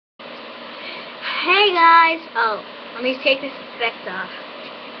Hey guys. Oh, let me take this effect off.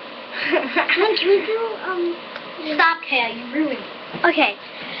 Can we do, Stop, Kaya, you ruined it. Okay.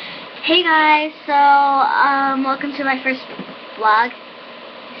 Hey guys, so, welcome to my first vlog.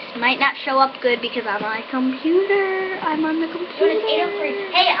 This might not show up good because I'm on my computer. I'm on the computer. It's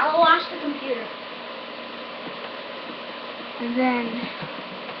 8:03. Hey, I'll watch the computer. And then,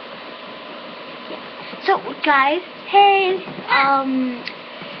 yeah. So, guys, hey,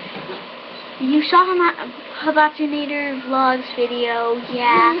 you saw Hibatzinator Vlogs video,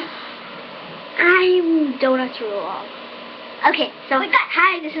 yeah. I'm Donuts Rule All. Okay, so,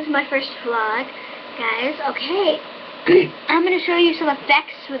 hi, this is my first vlog, guys, okay. I'm going to show you some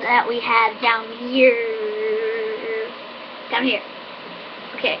effects that we have down here. Down here.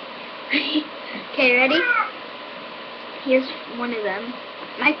 Okay. Okay, ready? Here's one of them.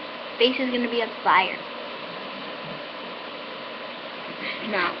 My face is going to be on fire.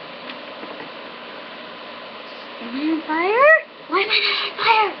 No. Am I on fire? Why am I not on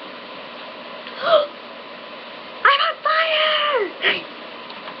fire? I'm on fire!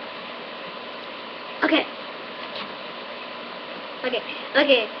 Okay.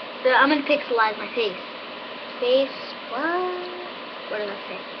 Okay, so I'm going to pixelize my face. Face, what did I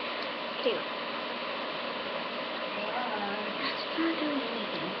say? Okay. That's not doing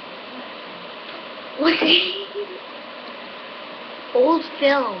anything. What? Old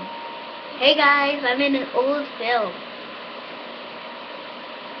film. Hey guys, I'm in an old film.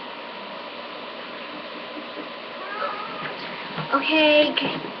 Okay,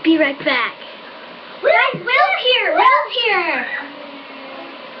 be right back. Guys, Will's here! Will's here!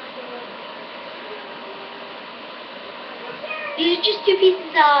 These are just two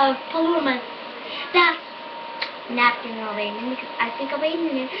pieces of polymer. That's napkin Albanian because I think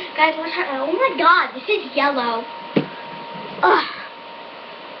Albanian. Guys, what's her? Oh my God, this is yellow. Ugh.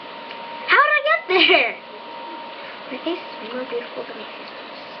 How did I get there? My face is more beautiful than my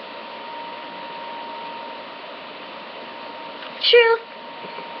sister's. True.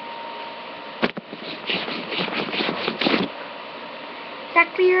 Is that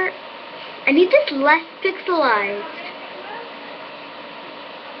clear? I need this less pixelized.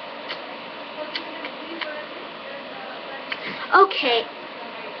 Okay.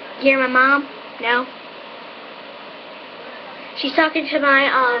 You hear my mom? No? She's talking to my,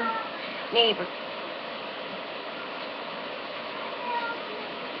 neighbor.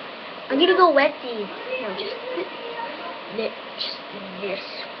 I'm gonna go wet these. No, just this.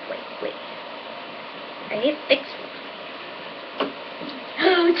 Wait. I need to fix it.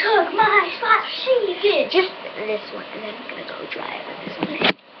 Who took my spot? She did. Just this one, and then I'm gonna go dry it with this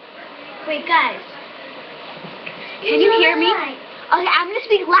one. Wait, guys. Can you hear me? Okay, I'm gonna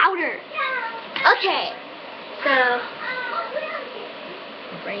speak louder. Okay. So,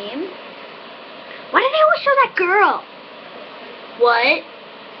 frame. Why did they always show that girl? What?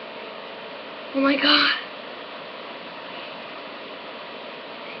 Oh my God.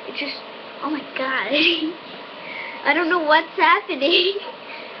 It just, oh my God. I don't know what's happening.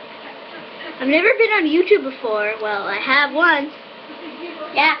 I've never been on YouTube before. Well, I have once.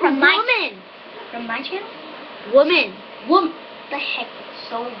 Yeah, from my channel? Woman. What the heck? It's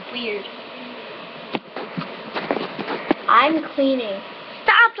so weird. I'm cleaning.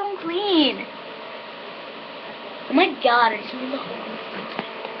 Stop, don't clean. Oh my God, I just moved the whole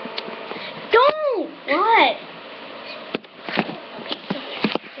Don't! What?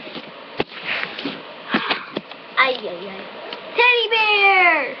 Ay. Teddy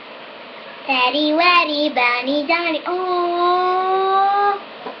bear! Teddy Waddy Bunny Johnny. Oh,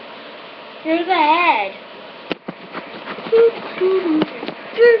 Here's the head.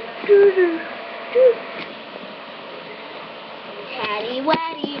 Teddy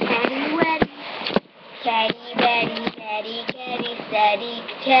Waddy, Teddy Waddy. Teddy Waddy,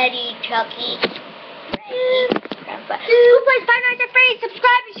 Teddy, Chucky. Who plays Five Nights at Freddy's?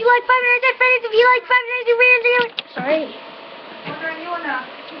 Subscribe if you like Five Nights at Freddy's. If you like Five Nights at Freddy's, sorry.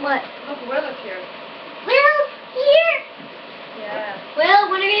 What? Look, Will is here. Will's here. Yeah. Will,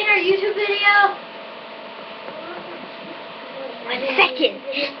 want to be in our YouTube video? 1 second.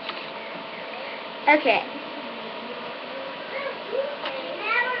 Okay.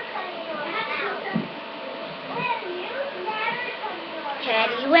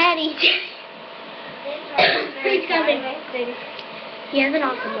 Teddy Waddy. He's coming. He has an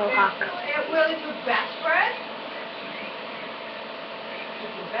awesome mohawk. And Will is your best friend?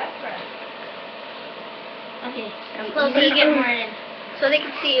 He's your best friend. Okay. Close You it. get more in. So they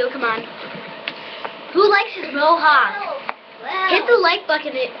can see you. Come on. Who likes his mohawk? Hit the like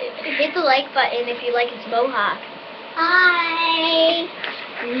button. Hit the like button if you like his mohawk. Hi.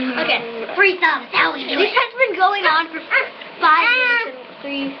 Okay. free thumbs. How we do This it? has been going on for 5 minutes and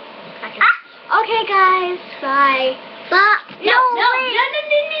 3 seconds. Okay, guys. Bye. No,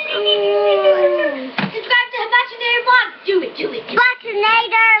 Subscribe to Habachinator Vlogs. Do it.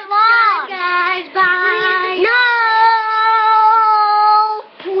 Habachinator vlog. Guys, bye. No.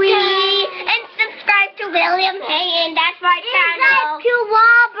 Please. And subscribe to William Hagen. That's my channel. Subscribe to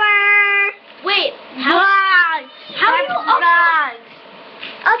Wobber. Wait, Vlogs. how do you upload?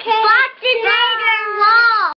 Okay. Habachinator.